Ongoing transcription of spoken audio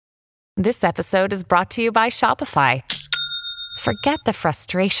This episode is brought to you by Shopify. Forget the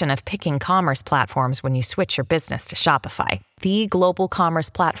frustration of picking commerce platforms when you switch your business to Shopify, the global commerce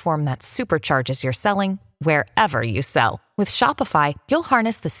platform that supercharges your selling wherever you sell. With Shopify, you'll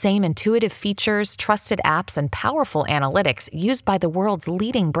harness the same intuitive features, trusted apps, and powerful analytics used by the world's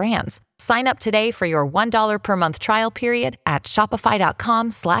leading brands. Sign up today for your $1 per month trial period at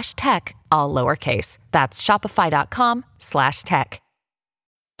shopify.com/tech, all lowercase. That's shopify.com/tech.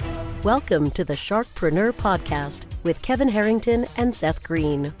 Welcome to the Sharkpreneur Podcast with Kevin Harrington and Seth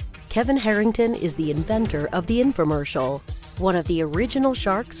Green. Kevin Harrington is the inventor of the infomercial, one of the original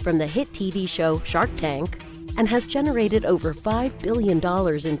sharks from the hit TV show Shark Tank, and has generated over $5 billion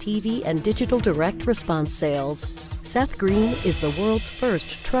in TV and digital direct response sales. Seth Green is the world's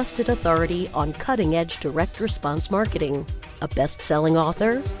first trusted authority on cutting-edge direct response marketing, a best-selling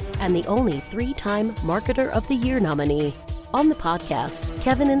author, and the only 3-time Marketer of the Year nominee. On the podcast,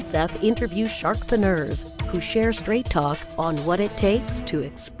 Kevin and Seth interview sharkpreneurs who share straight talk on what it takes to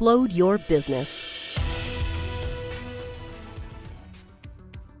explode your business.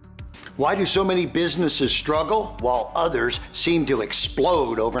 Why do so many businesses struggle while others seem to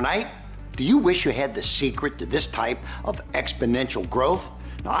explode overnight? Do you wish you had the secret to this type of exponential growth?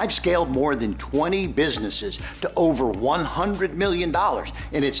 Now, I've scaled more than 20 businesses to over $100 million,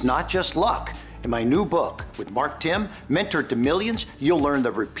 and it's not just luck. In my new book with Mark Timm, Mentor to Millions, you'll learn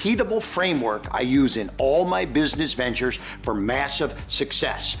the repeatable framework I use in all my business ventures for massive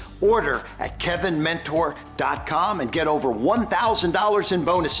success. Order at kevinmentor.com and get over $1,000 in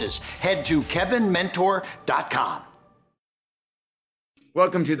bonuses. Head to kevinmentor.com.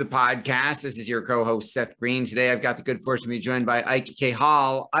 Welcome to the podcast. This is your co-host, Seth Green. Today, I've got the good fortune to be joined by Ike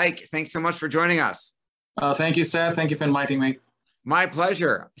Cahall. Ike, thanks so much for joining us. Thank you, Seth. Thank you for inviting me. My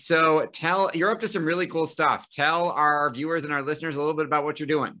pleasure. So you're up to some really cool stuff. Tell our viewers and our listeners a little bit about what you're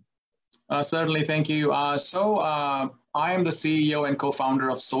doing. Certainly, thank you. I am the CEO and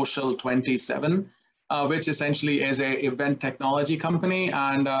co-founder of Social 27, which essentially is an event technology company.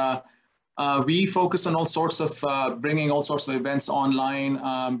 And we focus on all sorts of bringing all sorts of events online,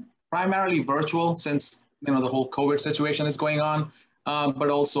 primarily virtual since the whole COVID situation is going on. But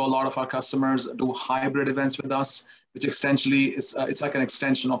also a lot of our customers do hybrid events with us, which essentially is it's like an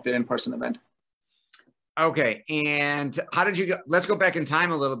extension of their in-person event. Okay, and how did you go? Let's go back in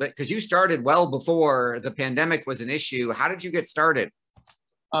time a little bit because you started well before the pandemic was an issue. How did you get started?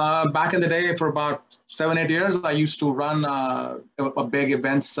 Back in the day, for about 7-8 years, I used to run a big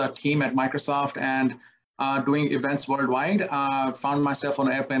events team at Microsoft and doing events worldwide. Found myself on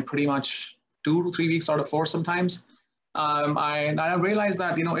an airplane pretty much 2 to 3 weeks out of 4 sometimes. I realized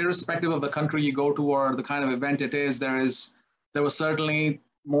that, irrespective of the country you go to or the kind of event it is, there was certainly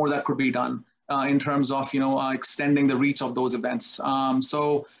more that could be done in terms of, extending the reach of those events.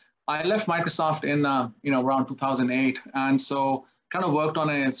 So I left Microsoft in, around 2008. And so kind of worked on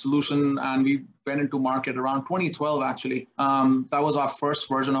a solution and we went into market around 2012, actually. That was our first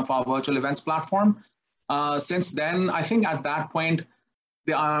version of our virtual events platform. Since then, I think at that point,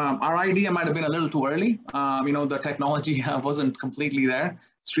 our idea might have been a little too early. The technology wasn't completely there.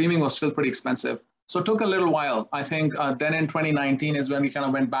 Streaming was still pretty expensive. So it took a little while. I think then in 2019 is when we kind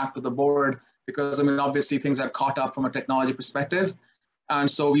of went back to the board because, obviously things had caught up from a technology perspective. And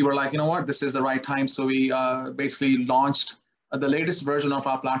so we were like, this is the right time. So we basically launched the latest version of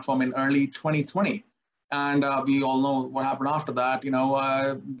our platform in early 2020. And we all know what happened after that.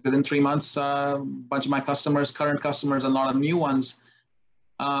 Within 3 months, a bunch of my current customers, and a lot of new ones,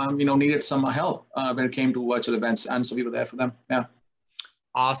 needed some help when it came to virtual events. And so we were there for them. Yeah.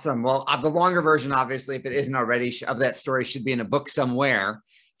 Awesome. Well, the longer version, obviously, if it isn't already, of that story should be in a book somewhere.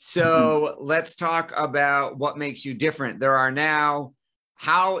 So let's talk about what makes you different.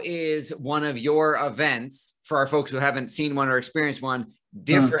 How is one of your events, for our folks who haven't seen one or experienced one,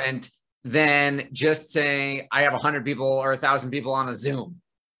 different than just saying, I have 100 people or 1,000 people on a Zoom?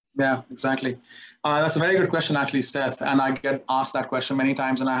 Yeah, exactly. That's a very good question, actually, Seth. And I get asked that question many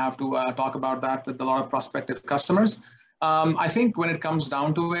times, and I have to talk about that with a lot of prospective customers. I think when it comes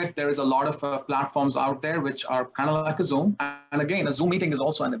down to it, there is a lot of platforms out there which are kind of like a Zoom. And again, a Zoom meeting is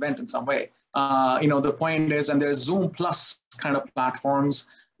also an event in some way. The point is, and there's Zoom Plus kind of platforms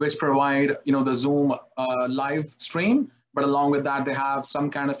which provide, the Zoom live stream. But along with that, they have some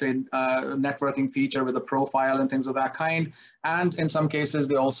kind of a networking feature with a profile and things of that kind. And in some cases,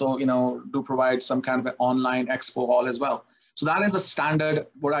 they also, do provide some kind of an online expo hall as well. So that is a standard,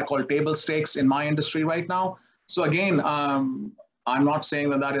 what I call table stakes in my industry right now. So again, I'm not saying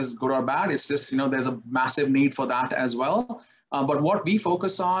that is good or bad. It's just, there's a massive need for that as well. But what we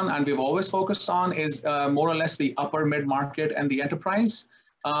focus on, and we've always focused on, is more or less the upper mid-market and the enterprise.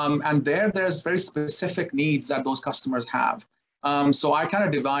 And there's very specific needs that those customers have. So I kind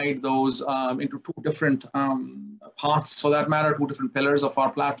of divide those into two different parts, for that matter, two different pillars of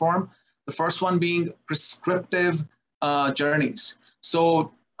our platform. The first one being prescriptive journeys.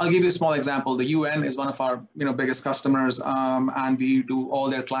 So I'll give you a small example. The UN is one of our biggest customers, and we do all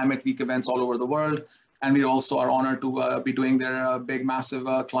their climate week events all over the world. And we also are honored to be doing their big, massive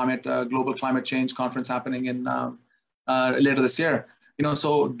global climate change conference happening in later this year.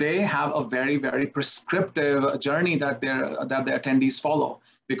 So they have a very, very prescriptive journey that the attendees follow,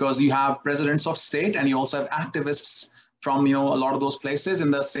 because you have presidents of state and you also have activists from a lot of those places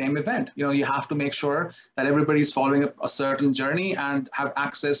in the same event. You have to make sure that everybody's following a certain journey and have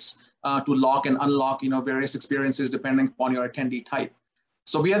access to lock and unlock various experiences depending upon your attendee type.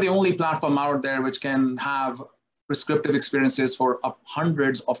 So we are the only platform out there which can have prescriptive experiences for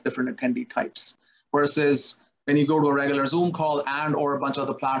hundreds of different attendee types, versus when you go to a regular Zoom call and or a bunch of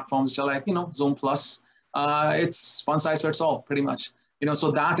other platforms, which are like, Zoom Plus, it's one size fits all pretty much.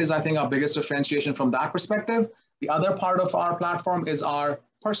 So that is, I think, our biggest differentiation from that perspective. The other part of our platform is our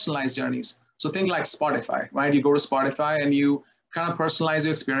personalized journeys. So think like Spotify, right? You go to Spotify and you kind of personalize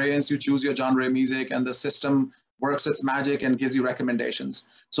your experience, you choose your genre of music, and the system works its magic and gives you recommendations.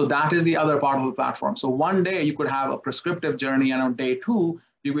 So that is the other part of the platform. So one day you could have a prescriptive journey, and on day two,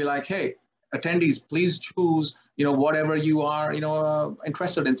 you'll be like, hey, attendees, please choose, whatever you are,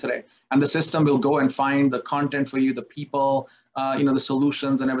 interested in today. And the system will go and find the content for you, the people, the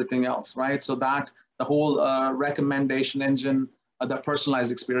solutions and everything else, right? So that the whole recommendation engine, the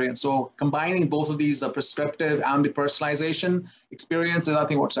personalized experience. So combining both of these, the prescriptive and the personalization experience, is I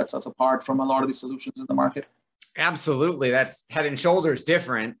think what sets us apart from a lot of these solutions in the market. Absolutely. That's head and shoulders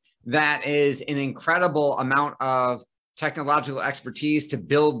different. That is an incredible amount of technological expertise to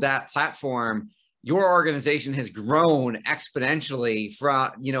build that platform. Your organization has grown exponentially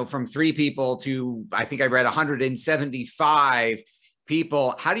from 3 people to, I think I read 175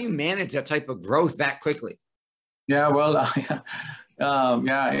 people. How do you manage that type of growth that quickly? Yeah, well,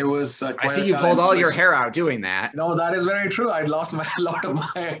 it was quite I see you pulled all your hair out doing that. No, that is very true. I'd lost a lot of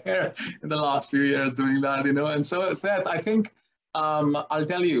my hair in the last few years doing that, And so, Seth, I think I'll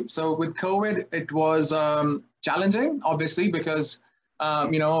tell you. So with COVID, it was challenging, obviously, because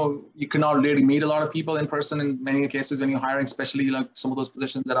you cannot really meet a lot of people in person in many cases when you're hiring, especially like some of those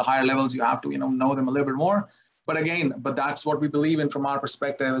positions at a higher levels. You have to know them a little bit more. But that's what we believe in from our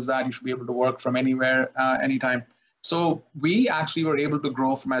perspective, is that you should be able to work from anywhere, anytime. So we actually were able to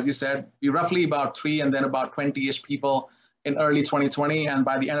grow from, as you said, we roughly about 3 and then about 20-ish people in early 2020. And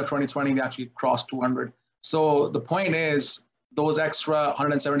by the end of 2020, we actually crossed 200. So the point is, those extra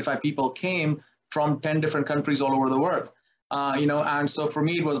 175 people came from 10 different countries all over the world. And so for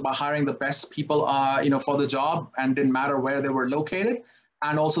me, it was about hiring the best people, for the job, and didn't matter where they were located.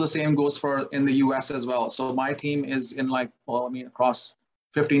 And also the same goes for in the US as well. So my team is in across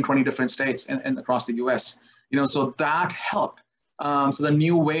 15, 20 different states and across the US. So that helped. So the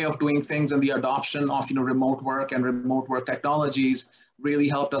new way of doing things and the adoption of, remote work and remote work technologies really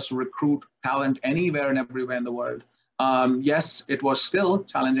helped us recruit talent anywhere and everywhere in the world. Yes, it was still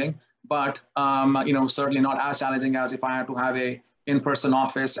challenging, but, certainly not as challenging as if I had to have a in-person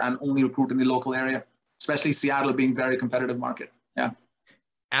office and only recruit in the local area, especially Seattle being a very competitive market. Yeah.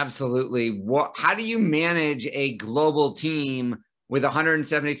 Absolutely. How do you manage a global team with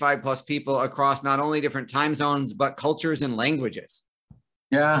 175 plus people across not only different time zones, but cultures and languages?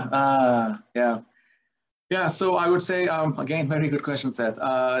 Yeah. So I would say, again, very good question, Seth.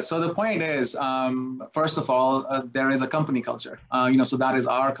 So the point is, first of all, there is a company culture, so that is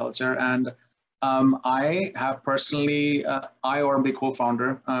our culture. And I have personally, I or the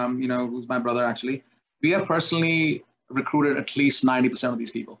co-founder, who's my brother actually, we have personally recruited at least 90% of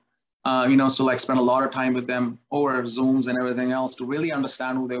these people. So like spent a lot of time with them over Zooms and everything else to really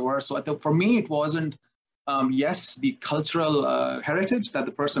understand who they were. So I think for me, it wasn't, yes, the cultural heritage that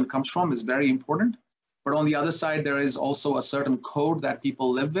the person comes from is very important. But on the other side, there is also a certain code that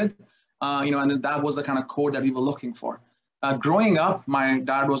people live with, and that was the kind of code that we were looking for. Growing up, my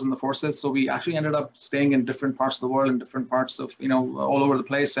dad was in the forces, so we actually ended up staying in different parts of the world, in different parts of, all over the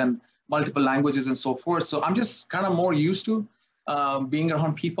place, and multiple languages and so forth. So I'm just kind of more used to being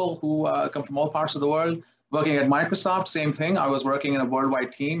around people who come from all parts of the world. Working at Microsoft, same thing. I was working in a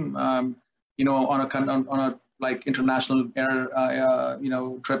worldwide team, on a like international air,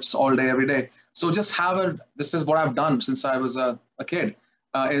 trips all day, every day. So just this is what I've done since I was a kid,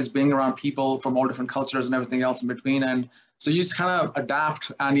 is being around people from all different cultures and everything else in between. And so you just kind of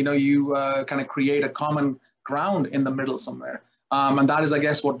adapt and, you kind of create a common ground in the middle somewhere. And that is, I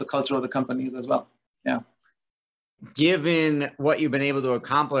guess, what the culture of the company is as well. Yeah. Given what you've been able to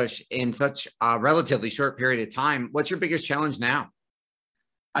accomplish in such a relatively short period of time, what's your biggest challenge now?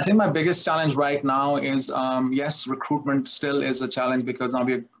 I think my biggest challenge right now is, yes, recruitment still is a challenge because now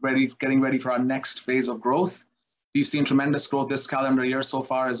we're getting ready for our next phase of growth. We've seen tremendous growth this calendar year so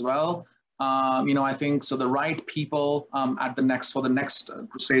far as well. I think so the right people for the next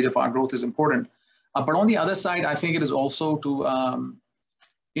stage of our growth is important. But on the other side, I think it is also to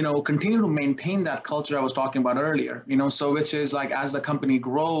continue to maintain that culture I was talking about earlier. So which is like as the company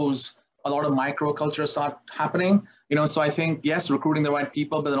grows, a lot of micro cultures start happening. So I think yes, recruiting the right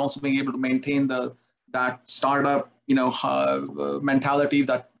people, but then also being able to maintain that startup mentality,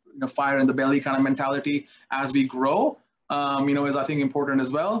 that fire in the belly kind of mentality as we grow. Is I think important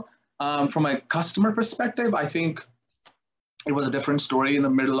as well. From a customer perspective, I think it was a different story in the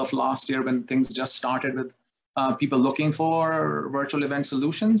middle of last year when things just started with people looking for virtual event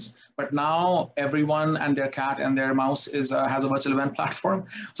solutions. But now everyone and their cat and their mouse has a virtual event platform.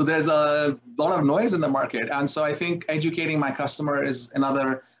 So there's a lot of noise in the market. And so I think educating my customer is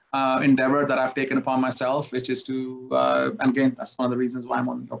another endeavor that I've taken upon myself, which is to, and again, that's one of the reasons why I'm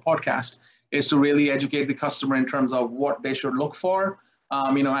on your podcast, is to really educate the customer in terms of what they should look for,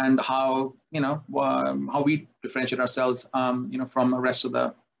 and how we differentiate ourselves, from the rest of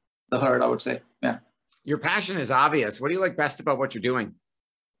the herd, I would say. Yeah. Your passion is obvious. What do you like best about what you're doing?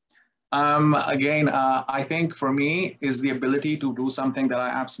 I think for me is the ability to do something that I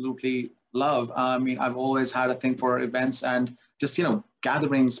absolutely love. I've always had a thing for events and just,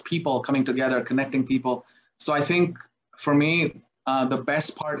 gatherings, people coming together, connecting people. So I think for me, the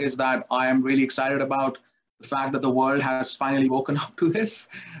best part is that I am really excited about the fact that the world has finally woken up to this,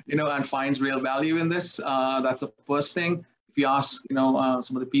 and finds real value in this. That's the first thing. If you ask,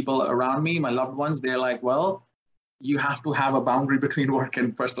 some of the people around me, my loved ones, they're like, well, you have to have a boundary between work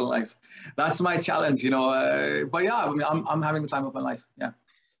and personal life. That's my challenge, but yeah, I'm having the time of my life. Yeah.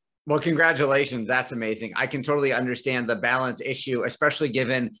 Well, congratulations. That's amazing. I can totally understand the balance issue, especially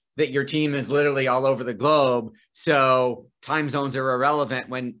given that your team is literally all over the globe. So time zones are irrelevant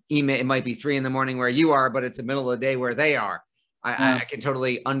when it might be 3 a.m. where you are, but it's the middle of the day where they are. I can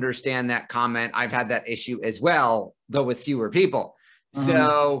totally understand that comment. I've had that issue as well, though with fewer people. Mm-hmm.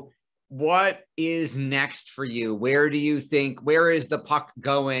 So what is next for you? Where is the puck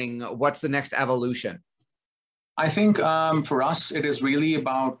going? What's the next evolution? I think for us, it is really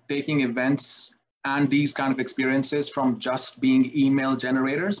about taking events and these kind of experiences from just being email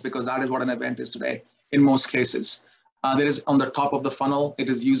generators, because that is what an event is today in most cases. There is on the top of the funnel, it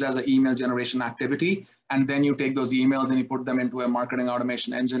is used as an email generation activity. And then you take those emails and you put them into a marketing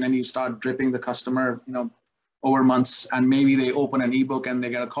automation engine and you start dripping the customer, over months, and maybe they open an ebook and they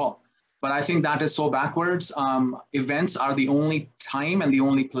get a call. But I think that is so backwards. Events are the only time and the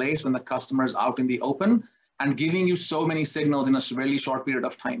only place when the customer is out in the open and giving you so many signals in a really short period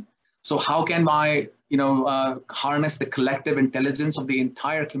of time. So how can I, harness the collective intelligence of the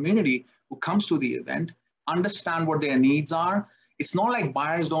entire community who comes to the event, understand what their needs are? It's not like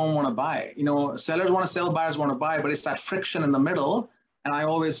buyers don't want to buy. Sellers want to sell, buyers want to buy, but it's that friction in the middle. And I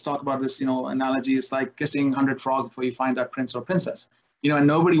always talk about this, analogy. It's like kissing 100 frogs before you find that prince or princess. And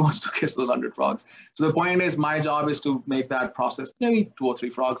nobody wants to kiss those 100 frogs. So the point is, my job is to make that process maybe 2 or 3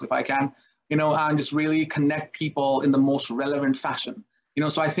 frogs if I can, and just really connect people in the most relevant fashion.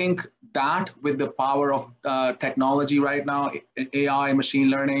 So I think that with the power of technology right now, AI, machine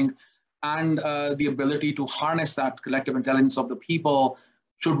learning, and the ability to harness that collective intelligence of the people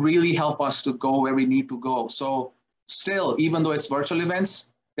should really help us to go where we need to go. So still, even though it's virtual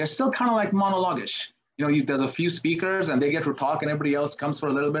events, they're still kind of like monologuish. There's a few speakers and they get to talk and everybody else comes for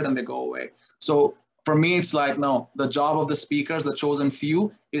a little bit and they go away. So for me, it's like, no, the job of the speakers, the chosen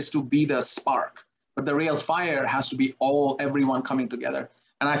few, is to be the spark. But the real fire has to be everyone coming together.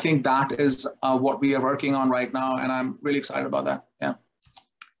 And I think that is what we are working on right now. And I'm really excited about that. Yeah.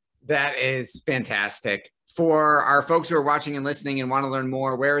 That is fantastic. For our folks who are watching and listening and want to learn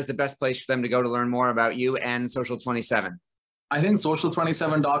more, where is the best place for them to go to learn more about you and Social 27? I think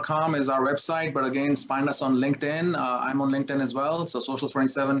social27.com is our website, but again, find us on LinkedIn. I'm on LinkedIn as well. So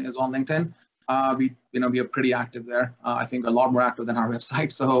Social27 is on LinkedIn. We are pretty active there. I think a lot more active than our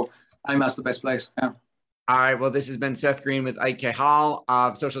website. So I think that's the best place. Yeah. All right. Well, this has been Seth Green with Ike Hall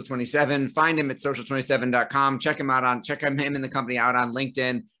of Social27. Find him at social27.com. Check him and the company out on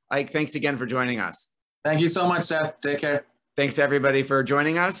LinkedIn. Ike, thanks again for joining us. Thank you so much, Seth. Take care. Thanks everybody for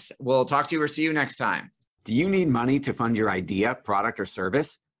joining us. We'll talk to you or see you next time. Do you need money to fund your idea, product, or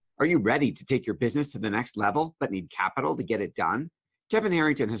service? Are you ready to take your business to the next level, but need capital to get it done? Kevin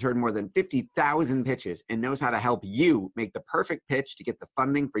Harrington has heard more than 50,000 pitches and knows how to help you make the perfect pitch to get the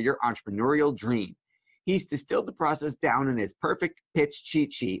funding for your entrepreneurial dream. He's distilled the process down in his perfect pitch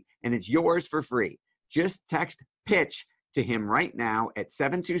cheat sheet, and it's yours for free. Just text PITCH to him right now at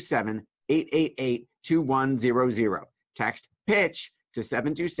 727-888-2100. Text PITCH to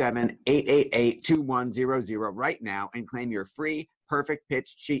 727-888-2100 right now and claim your free perfect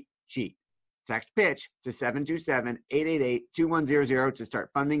pitch cheat sheet. Text PITCH to 727-888-2100 to start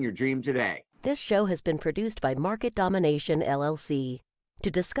funding your dream today. This show has been produced by Market Domination, LLC. To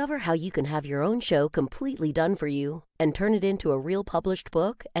discover how you can have your own show completely done for you and turn it into a real published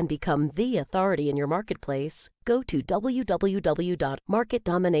book and become the authority in your marketplace, go to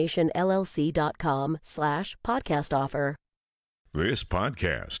www.marketdominationllc.com/podcast offer. This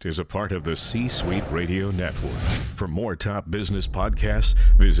podcast is a part of the C-Suite Radio Network. For more top business podcasts,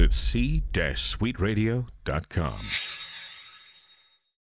 visit c-suiteradio.com.